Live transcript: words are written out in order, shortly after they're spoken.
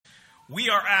We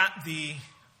are at the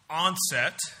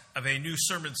onset of a new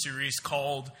sermon series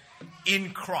called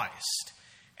In Christ,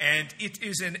 and it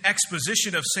is an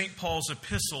exposition of St. Paul's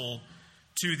epistle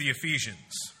to the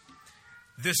Ephesians.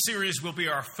 This series will be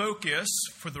our focus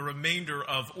for the remainder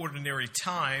of ordinary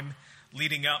time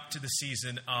leading up to the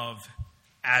season of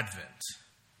Advent.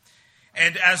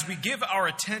 And as we give our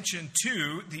attention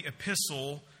to the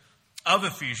epistle of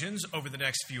Ephesians over the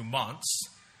next few months,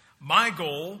 my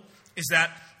goal is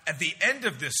that at the end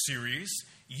of this series,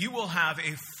 you will have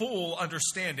a full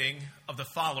understanding of the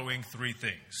following three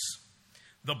things: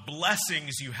 the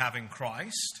blessings you have in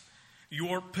Christ,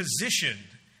 your position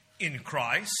in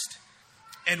Christ,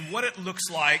 and what it looks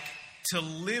like to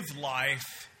live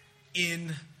life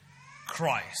in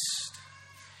Christ.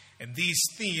 And these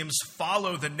themes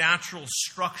follow the natural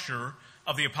structure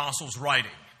of the apostles'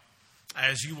 writing.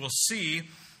 As you will see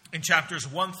in chapters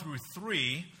 1 through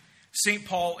 3, St.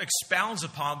 Paul expounds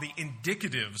upon the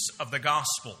indicatives of the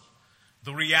gospel,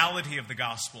 the reality of the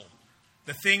gospel,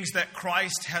 the things that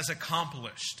Christ has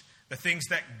accomplished, the things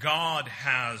that God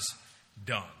has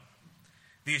done.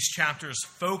 These chapters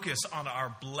focus on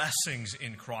our blessings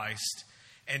in Christ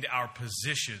and our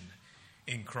position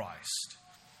in Christ.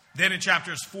 Then in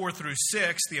chapters 4 through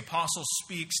 6, the apostle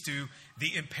speaks to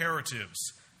the imperatives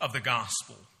of the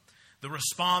gospel, the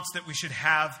response that we should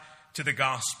have to the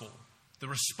gospel, the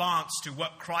response to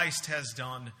what Christ has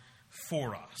done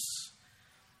for us.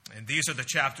 And these are the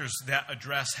chapters that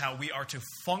address how we are to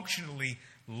functionally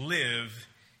live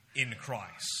in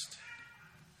Christ.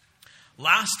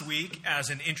 Last week,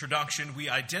 as an introduction, we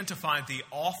identified the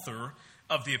author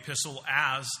of the epistle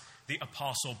as the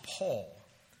Apostle Paul.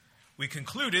 We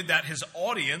concluded that his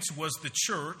audience was the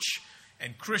church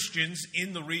and Christians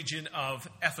in the region of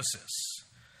Ephesus.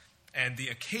 And the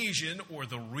occasion or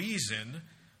the reason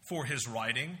for his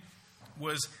writing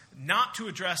was not to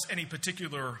address any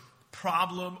particular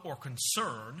problem or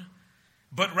concern,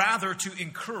 but rather to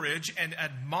encourage and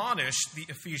admonish the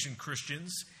Ephesian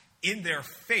Christians in their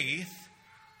faith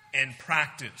and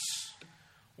practice.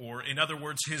 Or in other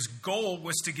words, his goal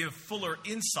was to give fuller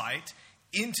insight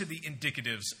into the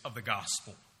indicatives of the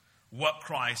gospel, what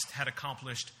Christ had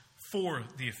accomplished for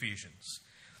the Ephesians,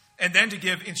 and then to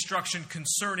give instruction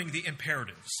concerning the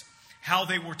imperatives, how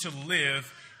they were to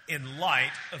live in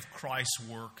light of Christ's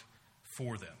work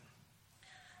for them.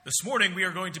 This morning we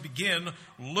are going to begin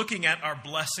looking at our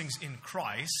blessings in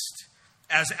Christ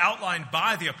as outlined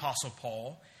by the Apostle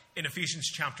Paul in Ephesians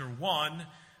chapter 1,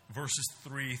 verses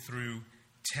 3 through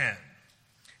 10.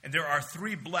 And there are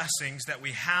three blessings that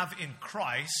we have in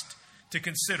Christ to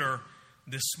consider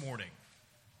this morning.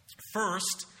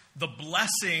 First, the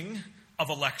blessing of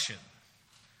election.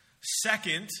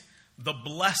 Second, the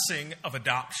blessing of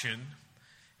adoption.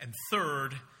 And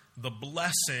third, the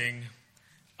blessing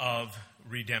of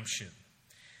redemption.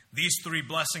 These three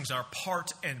blessings are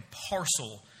part and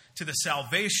parcel to the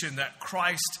salvation that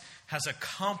Christ has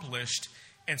accomplished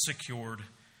and secured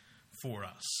for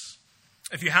us.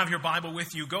 If you have your Bible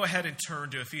with you, go ahead and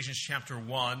turn to Ephesians chapter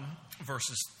 1,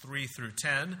 verses 3 through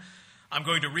 10. I'm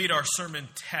going to read our sermon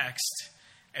text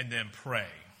and then pray.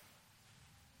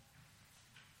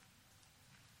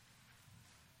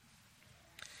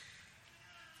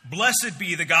 Blessed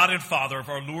be the God and Father of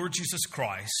our Lord Jesus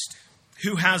Christ,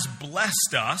 who has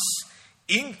blessed us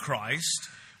in Christ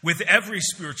with every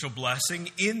spiritual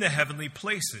blessing in the heavenly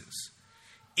places,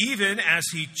 even as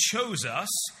he chose us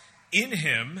in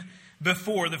him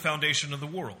before the foundation of the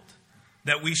world,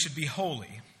 that we should be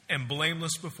holy and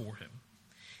blameless before him.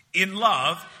 In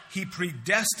love, he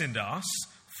predestined us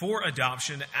for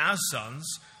adoption as sons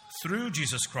through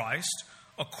Jesus Christ,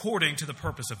 according to the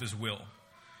purpose of his will,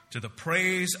 to the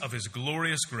praise of his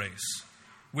glorious grace,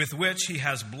 with which he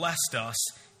has blessed us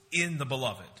in the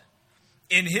beloved.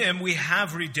 In him we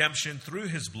have redemption through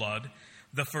his blood,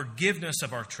 the forgiveness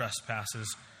of our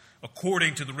trespasses,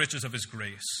 according to the riches of his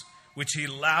grace, which he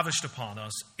lavished upon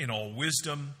us in all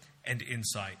wisdom and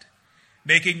insight,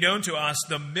 making known to us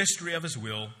the mystery of his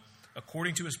will,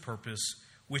 according to his purpose,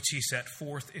 which he set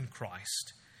forth in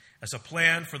Christ, as a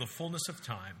plan for the fullness of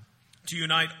time, to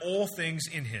unite all things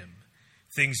in him,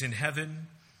 things in heaven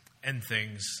and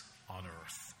things on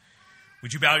earth.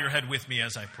 Would you bow your head with me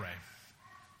as I pray?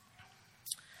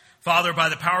 Father, by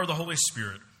the power of the Holy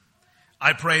Spirit,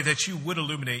 I pray that you would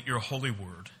illuminate your holy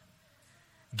word.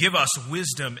 Give us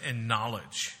wisdom and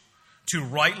knowledge to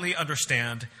rightly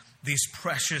understand these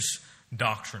precious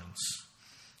doctrines: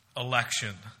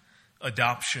 election,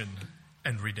 adoption,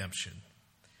 and redemption.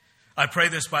 I pray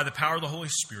this by the power of the Holy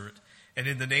Spirit and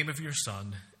in the name of your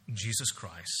Son, Jesus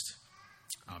Christ.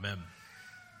 Amen.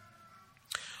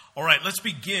 All right, let's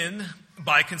begin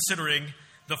by considering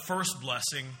the first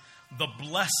blessing, the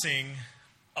blessing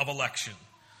of election.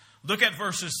 Look at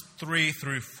verses 3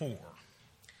 through 4.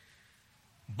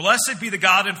 Blessed be the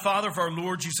God and Father of our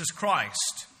Lord Jesus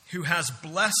Christ, who has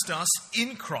blessed us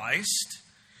in Christ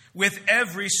with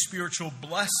every spiritual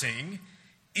blessing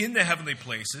in the heavenly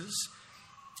places,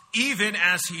 even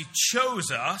as he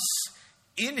chose us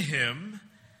in him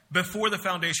before the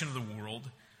foundation of the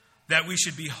world, that we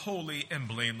should be holy and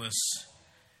blameless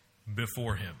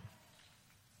before him.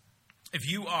 If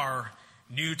you are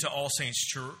new to All Saints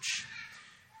Church,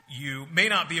 you may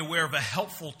not be aware of a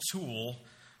helpful tool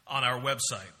on our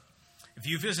website. If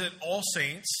you visit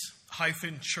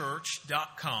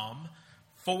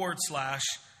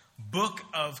allsaints-church.com/Book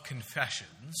of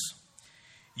Confessions,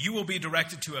 you will be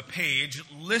directed to a page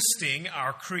listing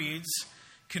our creeds,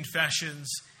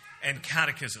 confessions, and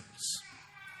catechisms.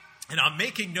 And I'm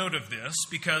making note of this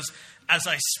because as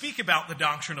I speak about the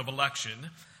doctrine of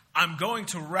election, I'm going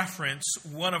to reference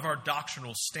one of our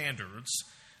doctrinal standards,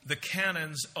 the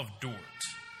Canons of Dort.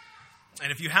 And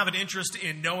if you have an interest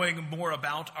in knowing more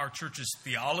about our church's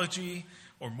theology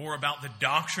or more about the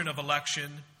doctrine of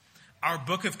election, our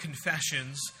Book of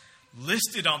Confessions,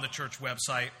 listed on the church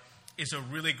website, is a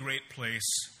really great place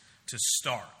to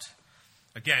start.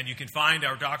 Again, you can find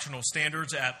our doctrinal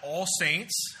standards at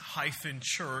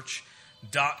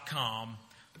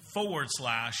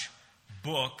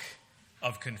allsaints-church.com/Book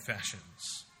of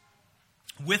Confessions.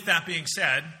 With that being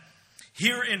said,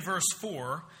 here in verse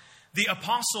 4, the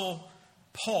Apostle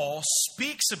Paul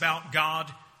speaks about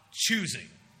God choosing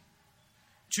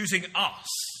us.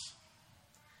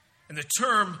 And the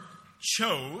term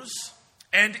chose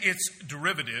and its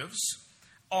derivatives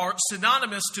are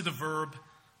synonymous to the verb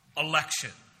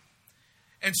election.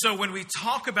 And so when we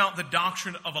talk about the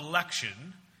doctrine of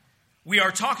election, we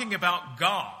are talking about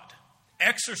God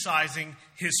exercising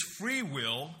his free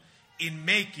will in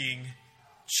making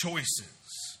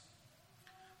choices.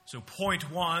 So point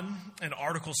 1 and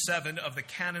Article 7 of the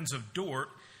Canons of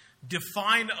Dort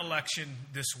define election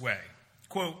this way.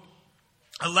 Quote,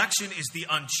 election is the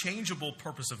unchangeable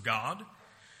purpose of God,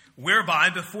 whereby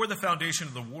before the foundation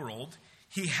of the world,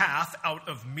 he hath, out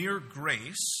of mere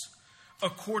grace,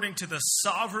 according to the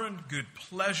sovereign good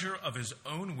pleasure of his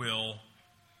own will,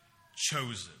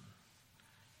 chosen.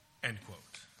 End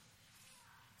quote.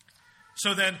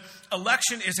 So then,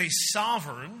 election is a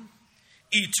sovereign,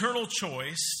 eternal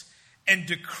choice and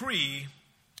decree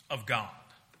of God.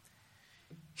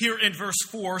 Here in verse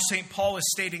 4, St. Paul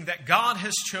is stating that God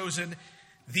has chosen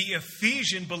the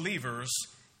Ephesian believers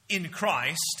in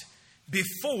Christ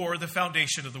before the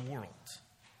foundation of the world.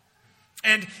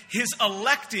 And his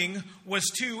electing was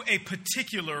to a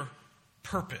particular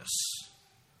purpose.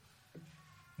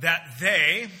 That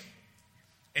they,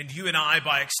 and you and I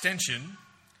by extension,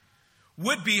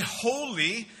 would be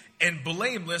holy and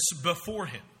blameless before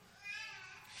him.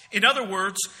 In other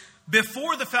words,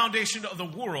 before the foundation of the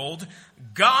world,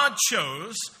 God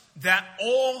chose that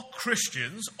all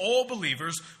Christians, all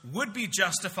believers, would be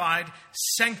justified,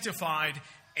 sanctified,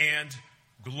 and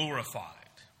glorified.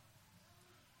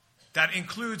 That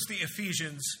includes the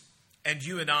Ephesians and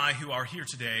you and I who are here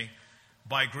today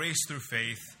by grace through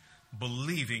faith,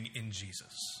 believing in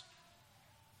Jesus.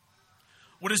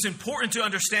 What is important to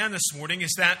understand this morning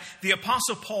is that the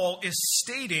Apostle Paul is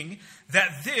stating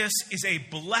that this is a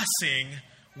blessing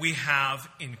we have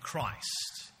in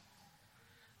Christ.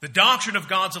 The doctrine of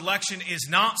God's election is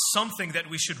not something that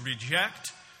we should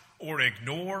reject or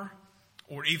ignore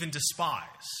or even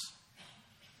despise.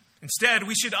 Instead,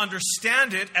 we should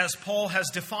understand it as Paul has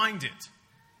defined it,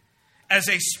 as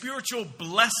a spiritual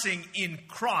blessing in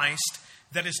Christ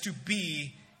that is to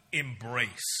be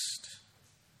embraced.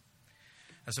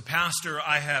 As a pastor,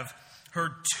 I have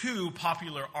heard two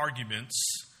popular arguments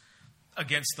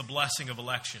against the blessing of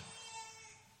election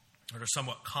that are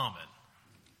somewhat common.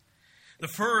 The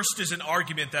first is an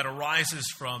argument that arises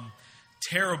from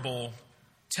terrible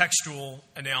textual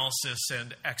analysis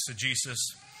and exegesis.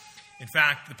 In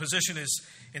fact, the position is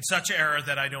in such error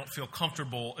that I don't feel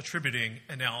comfortable attributing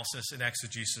analysis and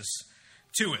exegesis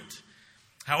to it.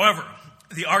 However,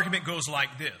 the argument goes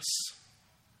like this.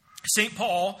 St.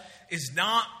 Paul is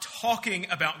not talking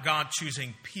about God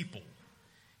choosing people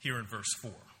here in verse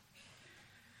 4.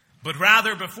 But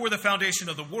rather, before the foundation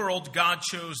of the world, God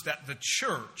chose that the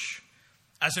church,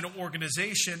 as an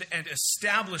organization and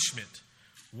establishment,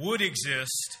 would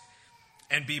exist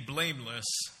and be blameless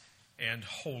and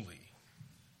holy.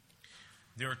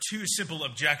 There are two simple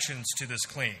objections to this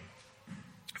claim.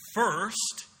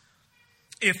 First,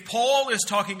 if Paul is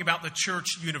talking about the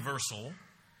church universal,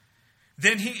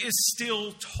 then he is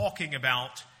still talking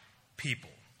about people.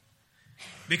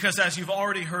 Because as you've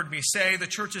already heard me say, the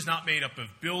church is not made up of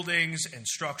buildings and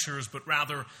structures, but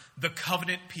rather the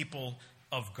covenant people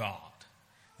of God.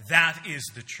 That is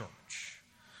the church.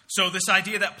 So this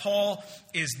idea that Paul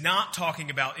is not talking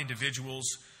about individuals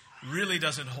really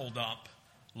doesn't hold up,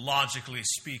 logically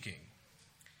speaking.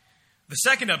 The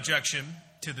second objection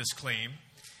to this claim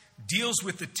deals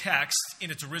with the text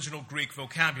in its original Greek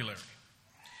vocabulary.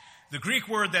 The Greek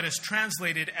word that is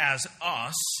translated as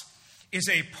us is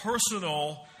a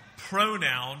personal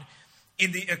pronoun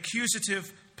in the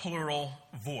accusative plural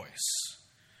voice,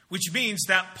 which means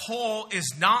that Paul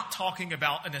is not talking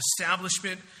about an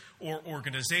establishment or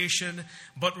organization,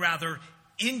 but rather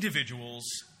individuals,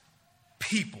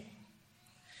 people.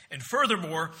 And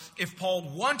furthermore, if Paul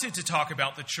wanted to talk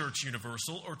about the church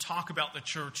universal or talk about the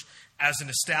church as an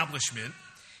establishment,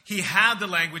 he had the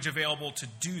language available to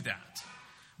do that.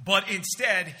 But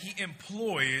instead, he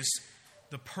employs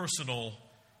the personal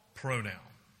pronoun.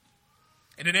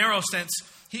 In a narrow sense,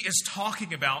 he is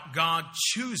talking about God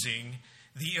choosing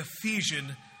the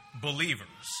Ephesian believers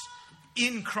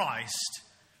in Christ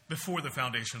before the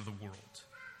foundation of the world.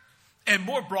 And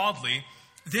more broadly,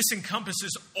 this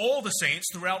encompasses all the saints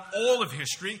throughout all of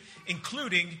history,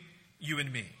 including you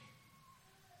and me.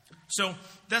 So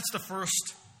that's the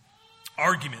first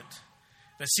argument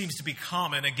that seems to be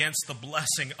common against the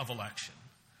blessing of election.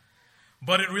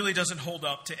 But it really doesn't hold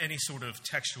up to any sort of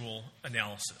textual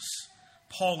analysis.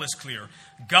 Paul is clear.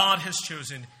 God has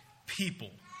chosen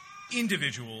people,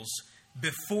 individuals,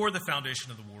 before the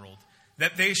foundation of the world,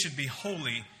 that they should be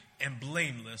holy and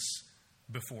blameless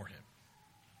before him.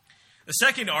 The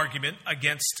second argument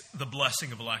against the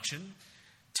blessing of election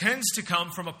tends to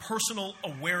come from a personal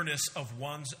awareness of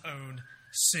one's own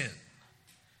sin.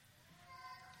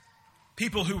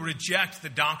 People who reject the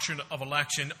doctrine of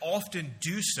election often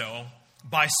do so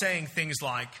by saying things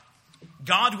like,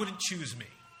 God wouldn't choose me.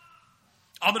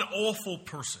 I'm an awful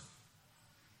person.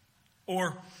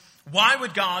 Or, why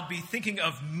would God be thinking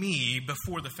of me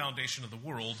before the foundation of the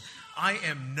world? I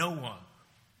am no one.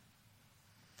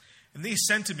 And these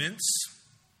sentiments,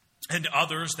 and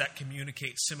others that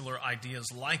communicate similar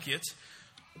ideas like it,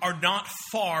 are not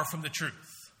far from the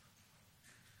truth.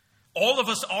 All of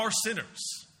us are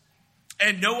sinners,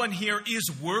 and no one here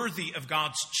is worthy of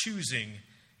God's choosing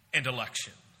and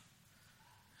election.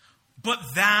 But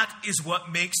that is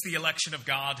what makes the election of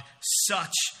God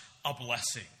such a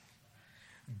blessing.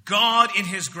 God, in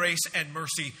his grace and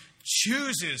mercy,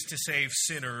 chooses to save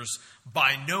sinners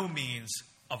by no means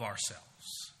of ourselves.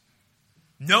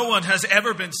 No one has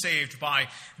ever been saved by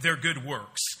their good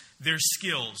works, their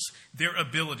skills, their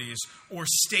abilities, or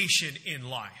station in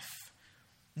life.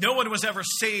 No one was ever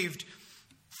saved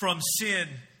from sin,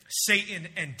 Satan,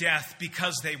 and death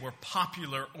because they were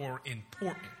popular or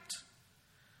important.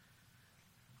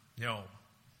 No.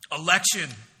 Election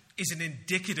is an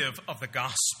indicative of the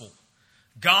gospel.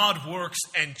 God works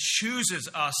and chooses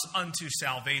us unto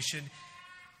salvation.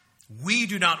 We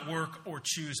do not work or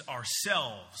choose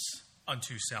ourselves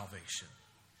unto salvation.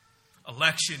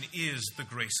 Election is the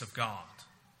grace of God.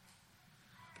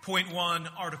 Point 1,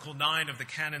 Article 9 of the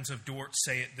Canons of Dort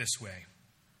say it this way.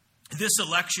 This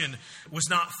election was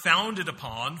not founded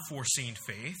upon foreseen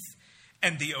faith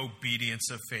and the obedience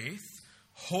of faith,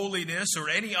 holiness, or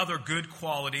any other good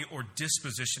quality or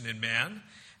disposition in man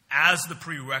as the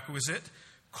prerequisite,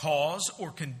 cause,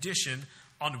 or condition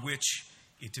on which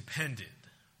it depended.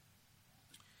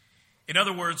 In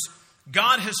other words,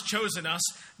 God has chosen us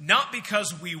not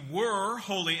because we were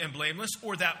holy and blameless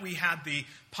or that we had the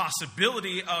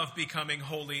possibility of becoming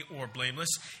holy or blameless.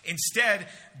 Instead,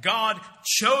 God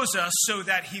chose us so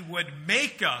that he would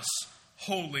make us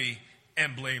holy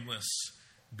and blameless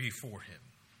before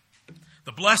him.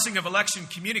 The blessing of election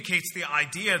communicates the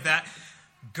idea that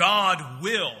God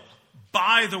will,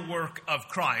 by the work of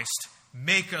Christ,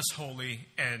 make us holy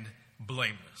and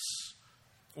blameless.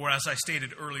 Or as I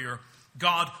stated earlier,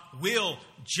 God will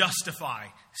justify,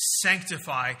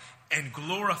 sanctify, and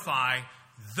glorify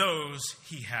those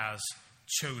he has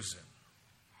chosen.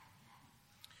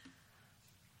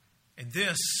 And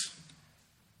this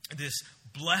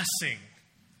blessing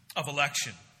of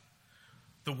election,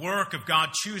 the work of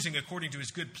God choosing according to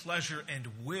his good pleasure and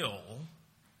will,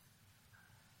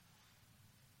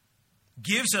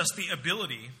 gives us the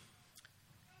ability,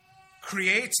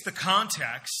 creates the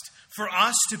context for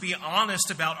us to be honest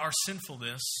about our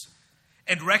sinfulness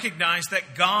and recognize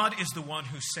that God is the one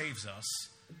who saves us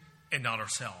and not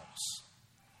ourselves.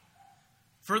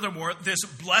 Furthermore, this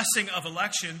blessing of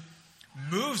election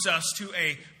moves us to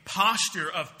a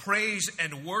posture of praise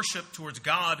and worship towards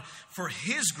God for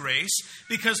His grace,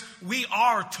 because we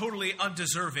are totally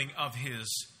undeserving of His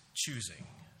choosing.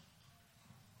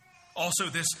 Also,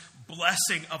 this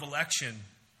blessing of election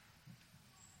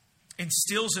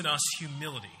instills in us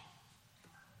humility.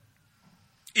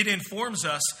 It informs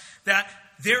us that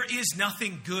there is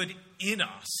nothing good in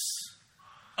us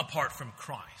apart from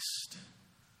Christ.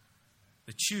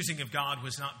 The choosing of God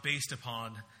was not based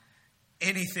upon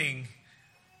anything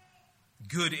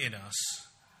good in us,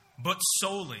 but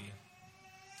solely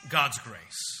God's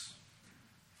grace.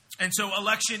 And so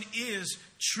election is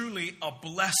truly a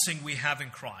blessing we have in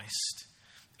Christ.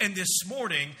 And this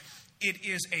morning, it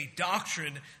is a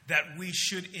doctrine that we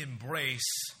should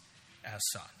embrace as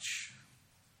such.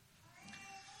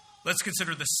 Let's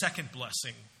consider the second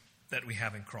blessing that we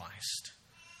have in Christ: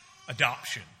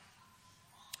 adoption.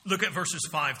 Look at verses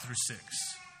 5 through 6.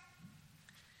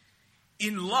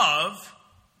 In love,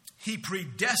 He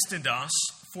predestined us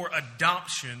for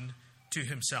adoption to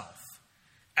Himself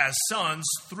as sons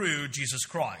through Jesus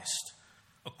Christ,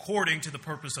 according to the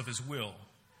purpose of His will,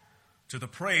 to the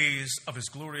praise of His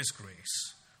glorious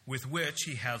grace, with which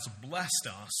He has blessed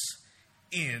us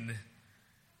in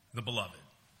the Beloved.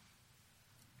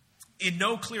 In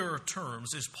no clearer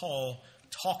terms is Paul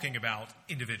talking about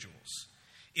individuals.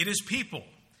 It is people,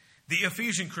 the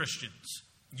Ephesian Christians,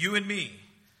 you and me,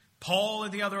 Paul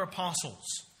and the other apostles,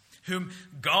 whom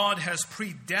God has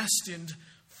predestined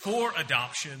for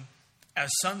adoption as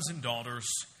sons and daughters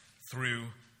through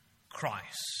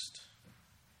Christ.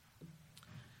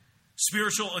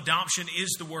 Spiritual adoption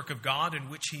is the work of God in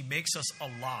which He makes us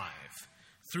alive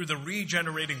through the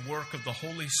regenerating work of the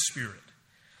Holy Spirit,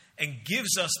 and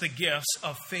gives us the gifts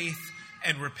of faith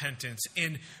and repentance,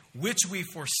 in which we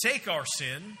forsake our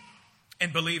sin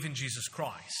and believe in Jesus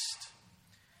Christ.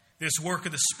 This work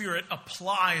of the Spirit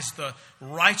applies the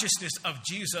righteousness of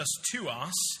Jesus to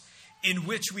us, in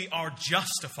which we are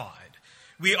justified.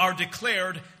 We are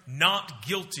declared not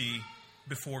guilty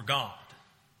before God.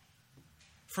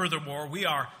 Furthermore, we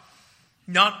are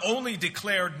not only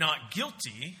declared not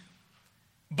guilty,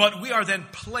 but we are then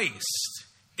placed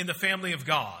in the family of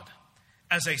God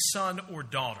as a son or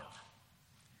daughter.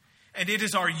 And it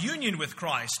is our union with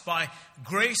Christ by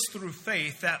grace through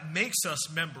faith that makes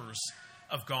us members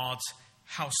of God's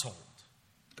household.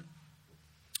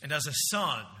 And as a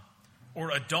son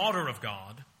or a daughter of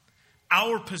God,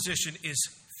 our position is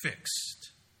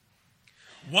fixed.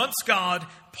 Once God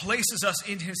places us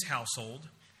in His household,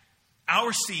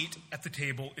 our seat at the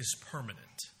table is permanent.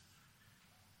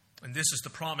 And this is the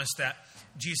promise that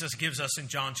Jesus gives us in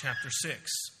John chapter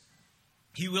 6.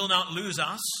 He will not lose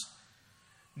us,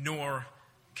 nor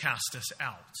cast us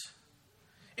out.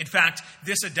 In fact,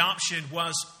 this adoption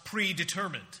was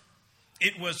predetermined.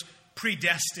 It was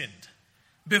predestined.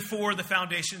 Before the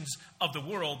foundations of the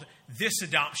world, this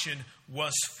adoption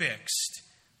was fixed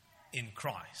in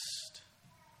Christ.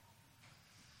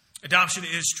 Adoption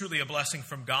is truly a blessing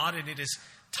from God, and it is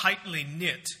tightly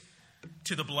knit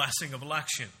to the blessing of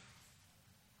election.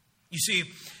 You see,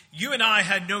 you and I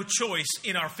had no choice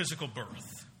in our physical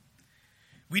birth.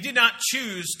 We did not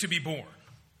choose to be born.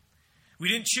 We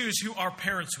didn't choose who our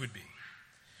parents would be.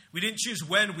 We didn't choose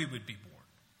when we would be born,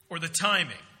 or the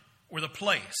timing, or the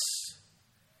place.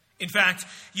 In fact,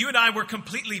 you and I were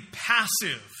completely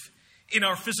passive in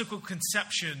our physical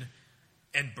conception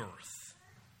and birth.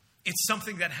 It's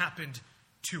something that happened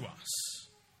to us.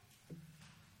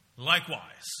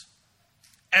 Likewise,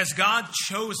 as God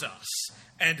chose us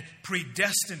and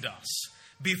predestined us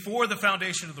before the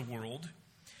foundation of the world,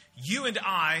 you and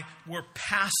I were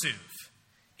passive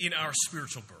in our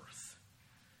spiritual birth.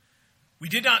 We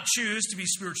did not choose to be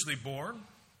spiritually born.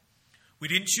 We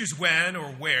didn't choose when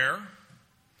or where,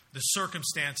 the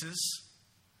circumstances.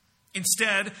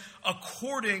 Instead,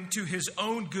 according to His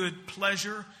own good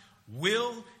pleasure,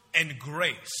 will, and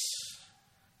grace,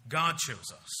 God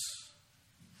chose us.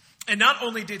 And not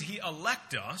only did He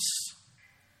elect us,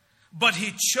 but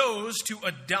He chose to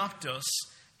adopt us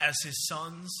as His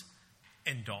sons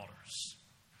and daughters.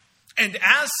 And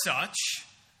as such,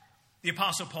 the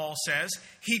Apostle Paul says,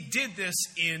 He did this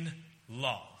in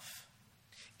love.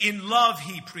 In love,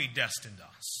 He predestined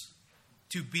us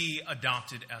to be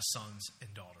adopted as sons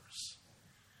and daughters.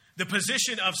 The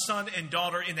position of son and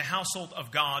daughter in the household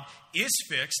of God is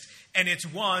fixed, and it's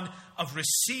one of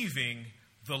receiving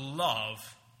the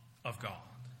love of God.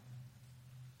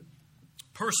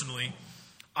 Personally,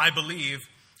 I believe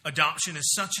adoption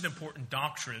is such an important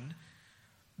doctrine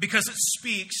because it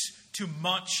speaks to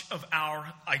much of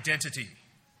our identity.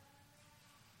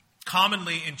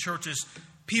 Commonly in churches,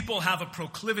 people have a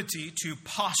proclivity to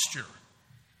posture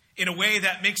in a way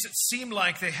that makes it seem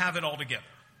like they have it all together.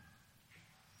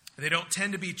 They don't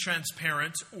tend to be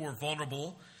transparent or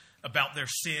vulnerable about their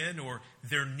sin or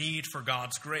their need for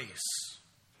God's grace.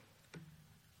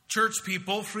 Church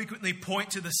people frequently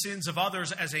point to the sins of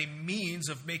others as a means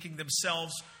of making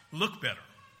themselves look better.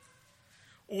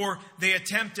 Or they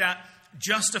attempt at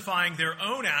justifying their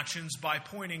own actions by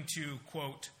pointing to,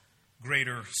 quote,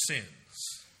 greater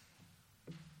sins.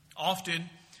 Often,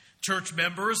 church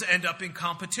members end up in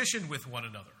competition with one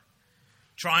another,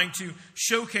 trying to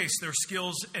showcase their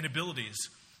skills and abilities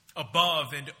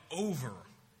above and over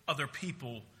other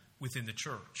people within the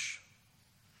church.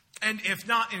 And if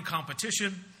not in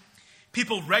competition,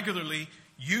 people regularly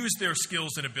use their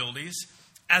skills and abilities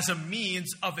as a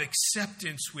means of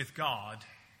acceptance with God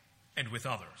and with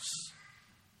others.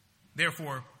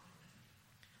 Therefore,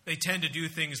 they tend to do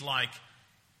things like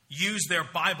use their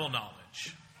Bible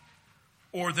knowledge,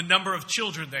 or the number of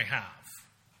children they have,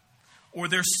 or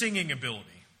their singing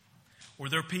ability, or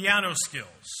their piano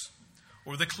skills,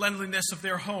 or the cleanliness of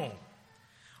their home,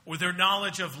 or their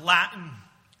knowledge of Latin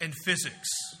and physics,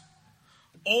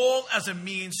 all as a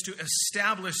means to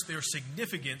establish their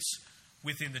significance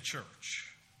within the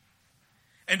church.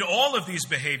 And all of these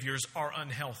behaviors are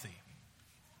unhealthy.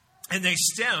 And they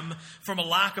stem from a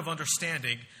lack of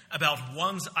understanding about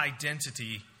one's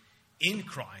identity in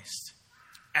Christ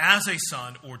as a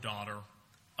son or daughter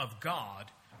of God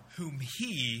whom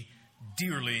he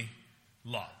dearly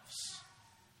loves.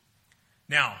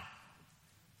 Now,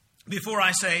 before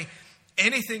I say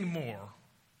anything more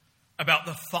about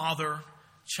the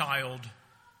father-child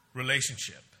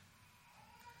relationship,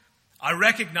 I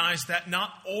recognize that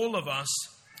not all of us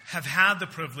have had the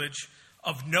privilege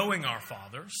of knowing our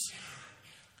fathers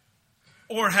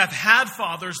or have had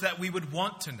fathers that we would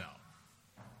want to know.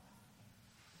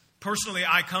 Personally,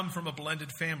 I come from a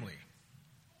blended family.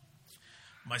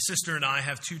 My sister and I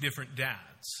have two different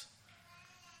dads.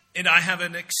 And I have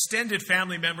an extended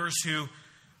family members who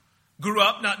grew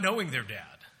up not knowing their dad,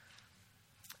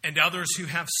 and others who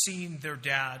have seen their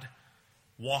dad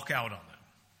walk out on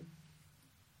them.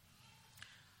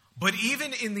 But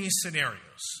even in these scenarios,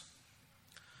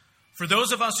 for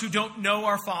those of us who don't know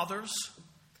our fathers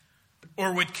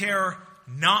or would care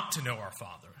not to know our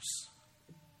fathers,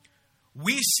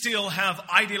 we still have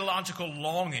ideological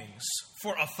longings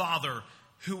for a father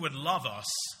who would love us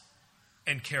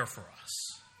and care for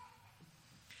us.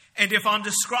 And if I'm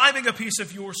describing a piece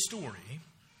of your story,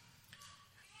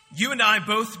 you and I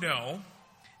both know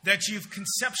that you've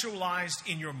conceptualized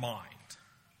in your mind,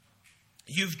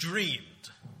 you've dreamed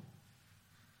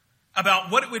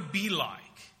about what it would be like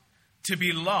to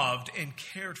be loved and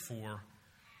cared for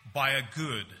by a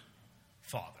good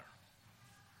father.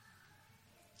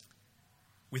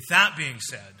 With that being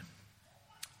said,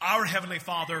 our Heavenly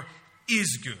Father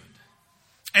is good,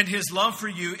 and His love for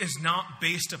you is not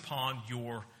based upon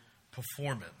your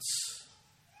performance.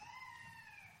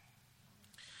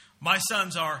 My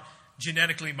sons are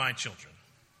genetically my children,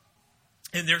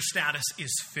 and their status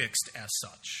is fixed as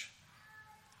such.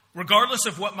 Regardless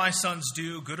of what my sons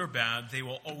do, good or bad, they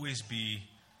will always be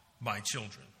my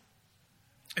children.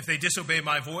 If they disobey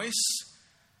my voice,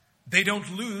 they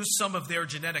don't lose some of their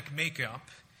genetic makeup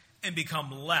and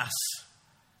become less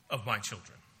of my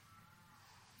children.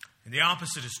 And the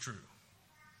opposite is true.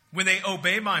 When they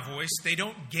obey my voice, they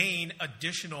don't gain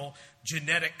additional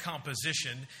genetic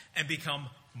composition and become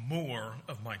more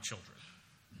of my children.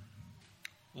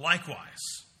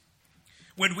 Likewise,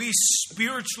 when we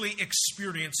spiritually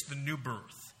experience the new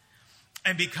birth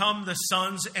and become the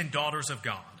sons and daughters of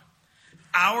God,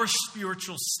 our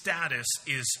spiritual status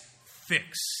is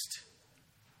fixed,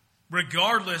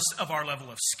 regardless of our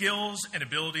level of skills and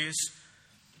abilities,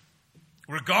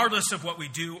 regardless of what we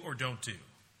do or don't do.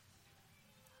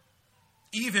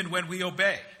 Even when we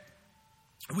obey,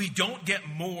 we don't get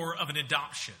more of an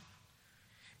adoption.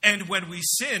 And when we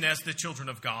sin as the children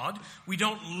of God, we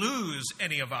don't lose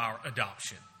any of our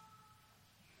adoption.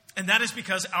 And that is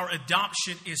because our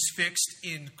adoption is fixed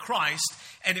in Christ,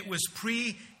 and it was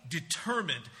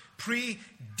predetermined,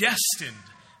 predestined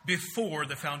before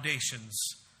the foundations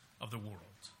of the world.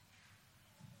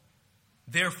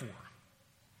 Therefore,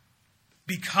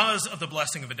 because of the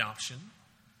blessing of adoption,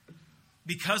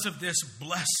 because of this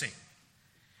blessing,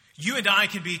 you and I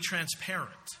can be transparent.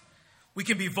 We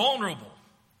can be vulnerable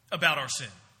about our sin.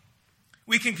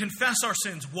 We can confess our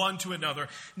sins one to another,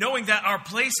 knowing that our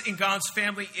place in God's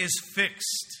family is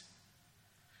fixed.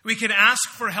 We can ask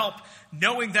for help,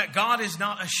 knowing that God is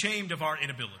not ashamed of our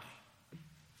inability.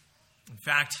 In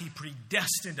fact, He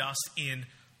predestined us in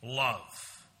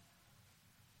love.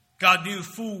 God knew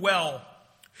full well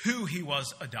who He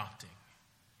was adopting.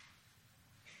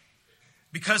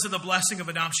 Because of the blessing of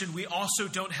adoption, we also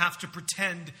don't have to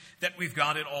pretend that we've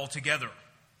got it all together.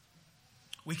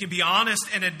 We can be honest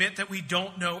and admit that we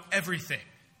don't know everything.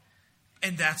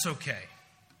 And that's okay.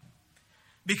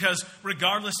 Because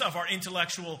regardless of our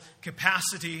intellectual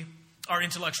capacity, our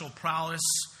intellectual prowess,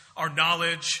 our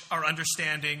knowledge, our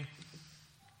understanding,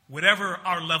 whatever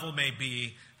our level may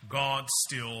be, God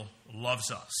still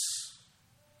loves us.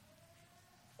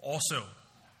 Also,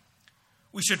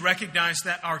 we should recognize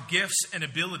that our gifts and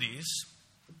abilities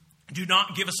do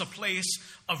not give us a place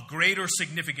of greater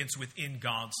significance within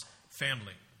God's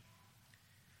family.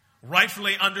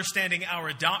 Rightfully understanding our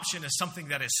adoption as something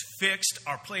that is fixed,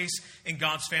 our place in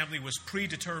God's family was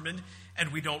predetermined,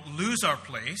 and we don't lose our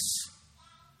place,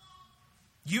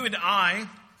 you and I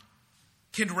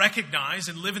can recognize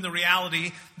and live in the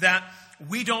reality that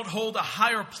we don't hold a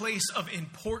higher place of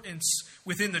importance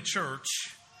within the church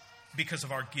because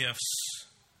of our gifts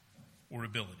or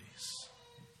abilities.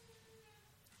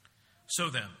 So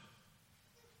then,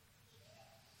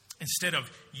 instead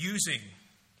of using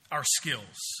our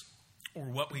skills or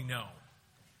what we know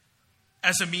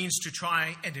as a means to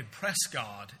try and impress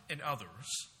God and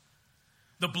others,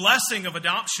 the blessing of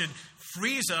adoption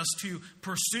frees us to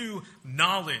pursue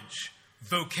knowledge,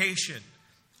 vocation,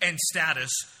 and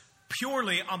status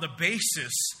purely on the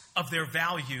basis of their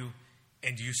value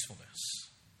and usefulness.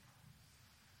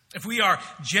 If we are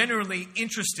genuinely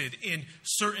interested in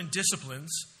certain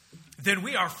disciplines, then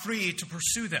we are free to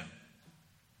pursue them.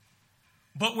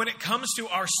 But when it comes to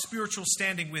our spiritual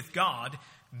standing with God,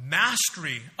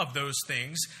 mastery of those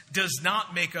things does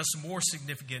not make us more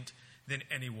significant than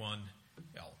anyone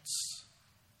else.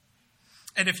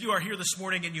 And if you are here this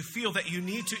morning and you feel that you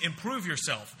need to improve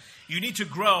yourself, you need to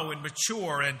grow and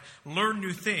mature and learn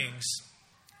new things,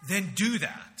 then do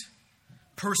that.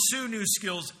 Pursue new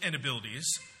skills and abilities,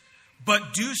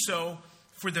 but do so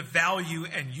for the value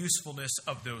and usefulness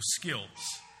of those skills.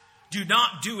 Do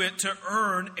not do it to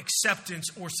earn acceptance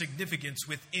or significance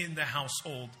within the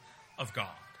household of God.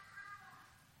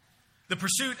 The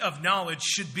pursuit of knowledge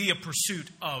should be a pursuit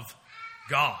of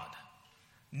God,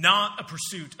 not a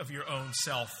pursuit of your own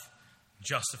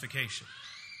self-justification.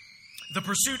 The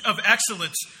pursuit of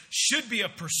excellence should be a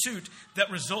pursuit that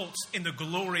results in the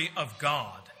glory of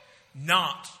God,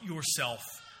 not your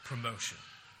self-promotion.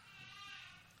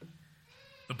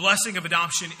 The blessing of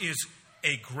adoption is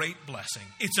a great blessing.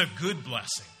 It's a good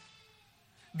blessing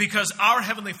because our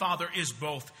Heavenly Father is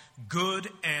both good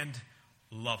and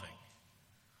loving.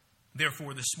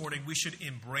 Therefore, this morning we should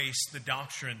embrace the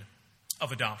doctrine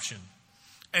of adoption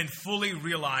and fully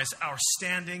realize our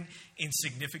standing in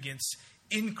significance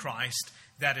in Christ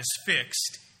that is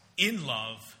fixed in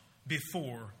love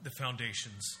before the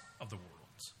foundations of the world.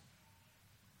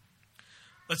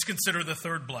 Let's consider the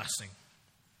third blessing,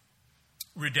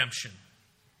 redemption.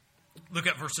 Look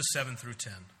at verses 7 through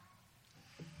 10.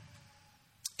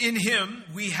 In him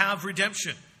we have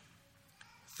redemption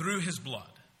through his blood,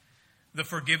 the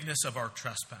forgiveness of our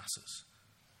trespasses,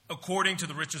 according to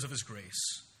the riches of his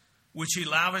grace, which he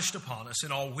lavished upon us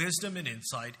in all wisdom and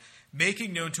insight,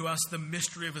 making known to us the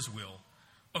mystery of his will,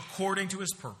 according to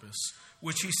his purpose,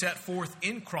 which he set forth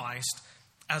in Christ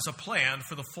as a plan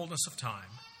for the fullness of time,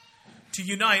 to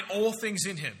unite all things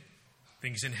in him,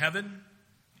 things in heaven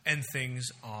and things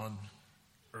on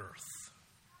earth.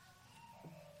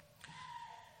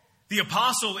 The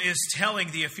apostle is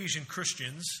telling the Ephesian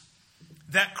Christians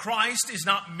that Christ is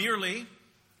not merely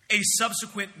a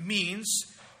subsequent means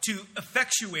to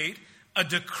effectuate a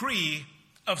decree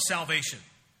of salvation.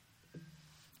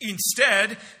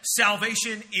 Instead,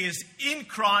 salvation is in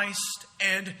Christ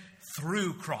and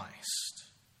through Christ.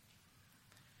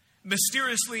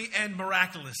 Mysteriously and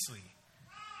miraculously,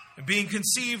 being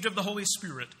conceived of the Holy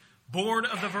Spirit, born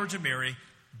of the Virgin Mary,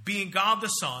 being God the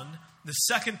Son, the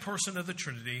second person of the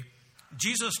Trinity,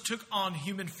 Jesus took on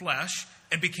human flesh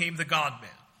and became the God-man.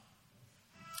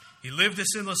 He lived a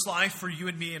sinless life for you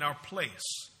and me in our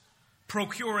place,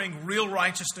 procuring real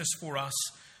righteousness for us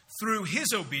through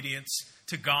his obedience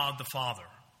to God the Father.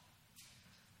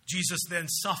 Jesus then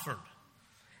suffered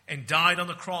and died on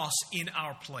the cross in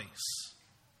our place.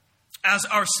 As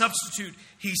our substitute,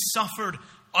 he suffered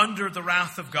under the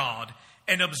wrath of God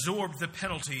and absorbed the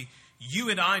penalty you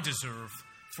and I deserve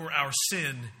for our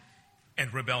sin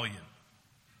and rebellion.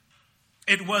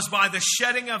 It was by the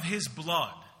shedding of his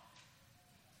blood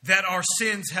that our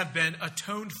sins have been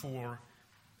atoned for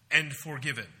and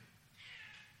forgiven.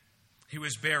 He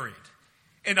was buried,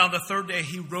 and on the third day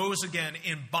he rose again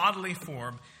in bodily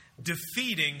form,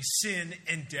 defeating sin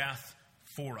and death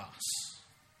for us.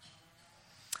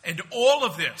 And all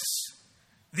of this,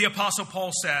 the Apostle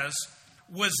Paul says,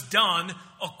 was done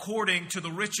according to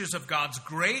the riches of God's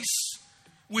grace,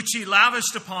 which he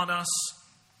lavished upon us,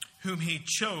 whom he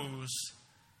chose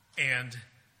and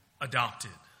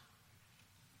adopted.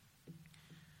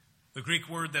 The Greek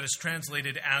word that is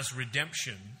translated as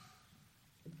redemption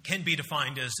can be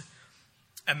defined as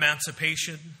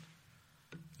emancipation,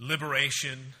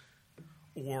 liberation,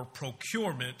 or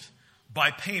procurement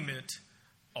by payment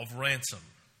of ransom.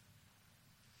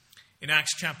 In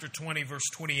Acts chapter 20, verse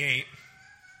 28,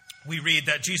 we read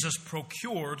that Jesus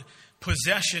procured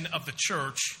possession of the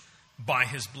church by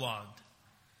his blood.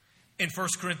 In 1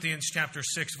 Corinthians chapter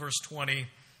 6, verse 20,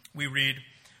 we read,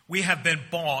 "We have been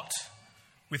bought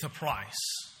with a price."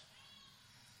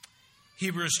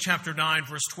 Hebrews chapter 9,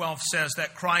 verse 12 says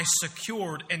that Christ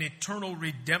secured an eternal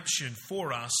redemption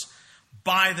for us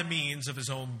by the means of his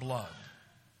own blood.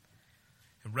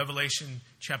 And Revelation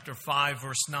chapter 5,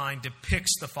 verse 9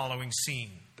 depicts the following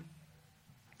scene.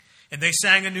 "And they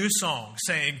sang a new song,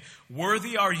 saying,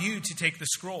 'Worthy are you to take the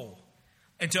scroll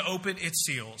and to open its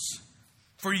seals,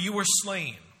 for you were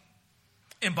slain,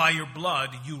 and by your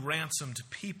blood you ransomed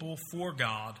people for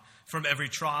God from every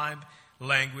tribe,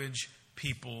 language,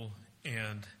 people,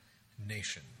 and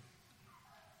nation.'"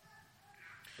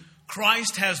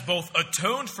 Christ has both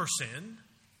atoned for sin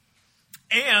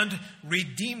and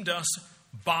redeemed us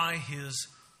by his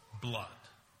blood.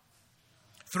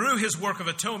 Through his work of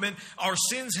atonement, our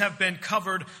sins have been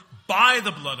covered by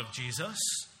the blood of Jesus,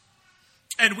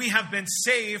 and we have been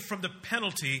saved from the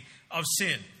penalty of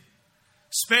sin,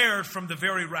 spared from the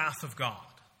very wrath of God.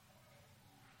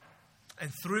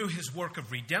 And through his work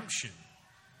of redemption,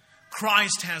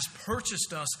 Christ has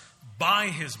purchased us by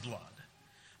his blood,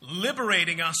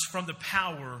 liberating us from the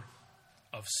power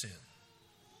of sin.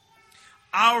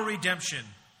 Our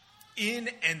redemption in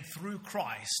and through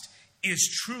Christ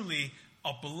is truly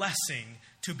a blessing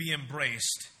to be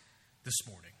embraced this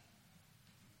morning.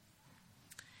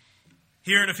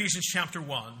 Here in Ephesians chapter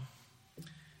 1,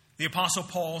 the Apostle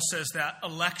Paul says that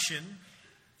election,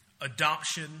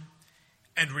 adoption,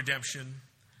 and redemption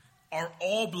are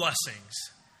all blessings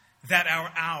that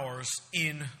are ours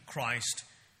in Christ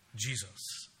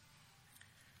Jesus.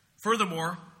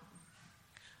 Furthermore,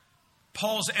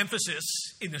 Paul's emphasis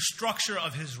in the structure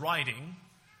of his writing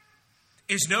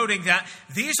is noting that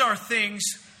these are things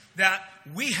that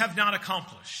we have not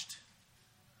accomplished.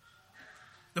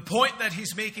 The point that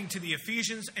he's making to the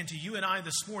Ephesians and to you and I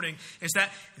this morning is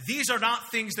that these are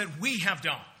not things that we have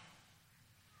done.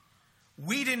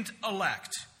 We didn't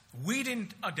elect, we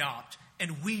didn't adopt,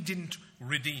 and we didn't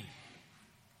redeem.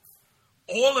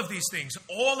 All of these things,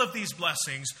 all of these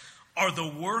blessings are the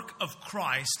work of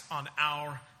Christ on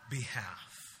our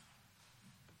behalf.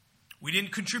 We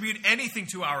didn't contribute anything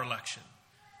to our election,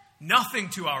 nothing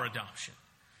to our adoption,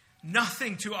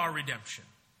 nothing to our redemption.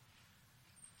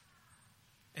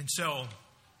 And so,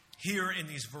 here in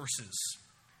these verses,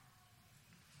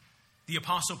 the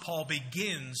Apostle Paul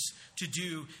begins to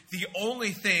do the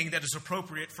only thing that is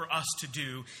appropriate for us to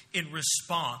do in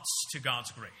response to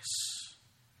God's grace.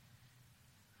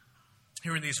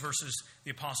 Here in these verses,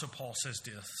 the Apostle Paul says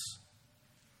this: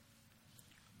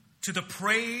 "To the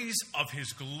praise of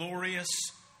his glorious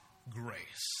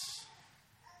grace."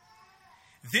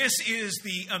 This is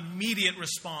the immediate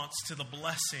response to the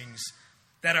blessings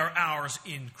that are ours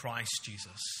in Christ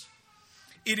Jesus.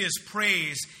 It is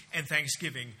praise and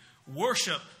thanksgiving,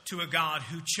 worship to a God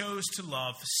who chose to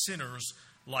love sinners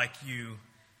like you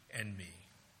and me.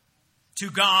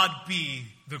 To God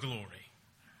be the glory.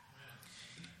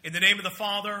 In the name of the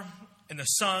Father, and the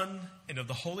Son, and of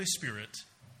the Holy Spirit.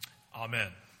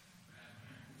 Amen.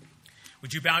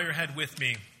 Would you bow your head with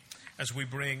me as we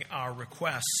bring our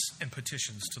requests and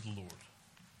petitions to the Lord?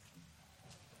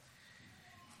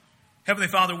 Heavenly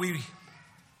Father, we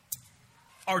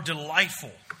are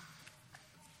delightful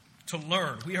to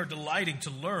learn. We are delighting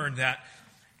to learn that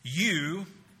you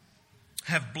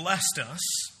have blessed us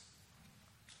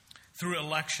through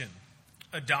election,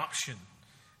 adoption,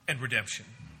 and redemption.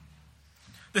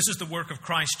 This is the work of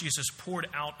Christ Jesus poured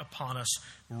out upon us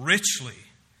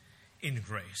richly in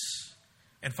grace.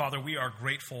 And Father, we are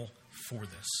grateful for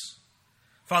this.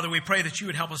 Father, we pray that you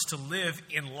would help us to live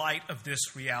in light of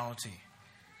this reality,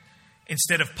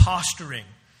 instead of posturing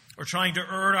or trying to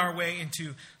earn our way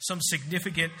into some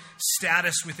significant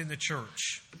status within the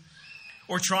church,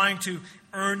 or trying to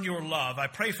earn your love. I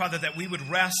pray, Father, that we would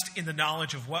rest in the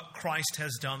knowledge of what Christ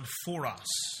has done for us.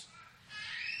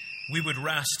 We would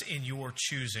rest in your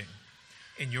choosing,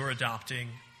 in your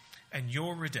adopting, and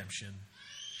your redemption,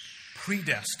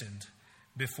 predestined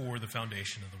before the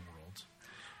foundation of the world.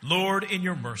 Lord, in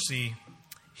your mercy,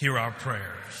 hear our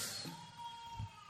prayers.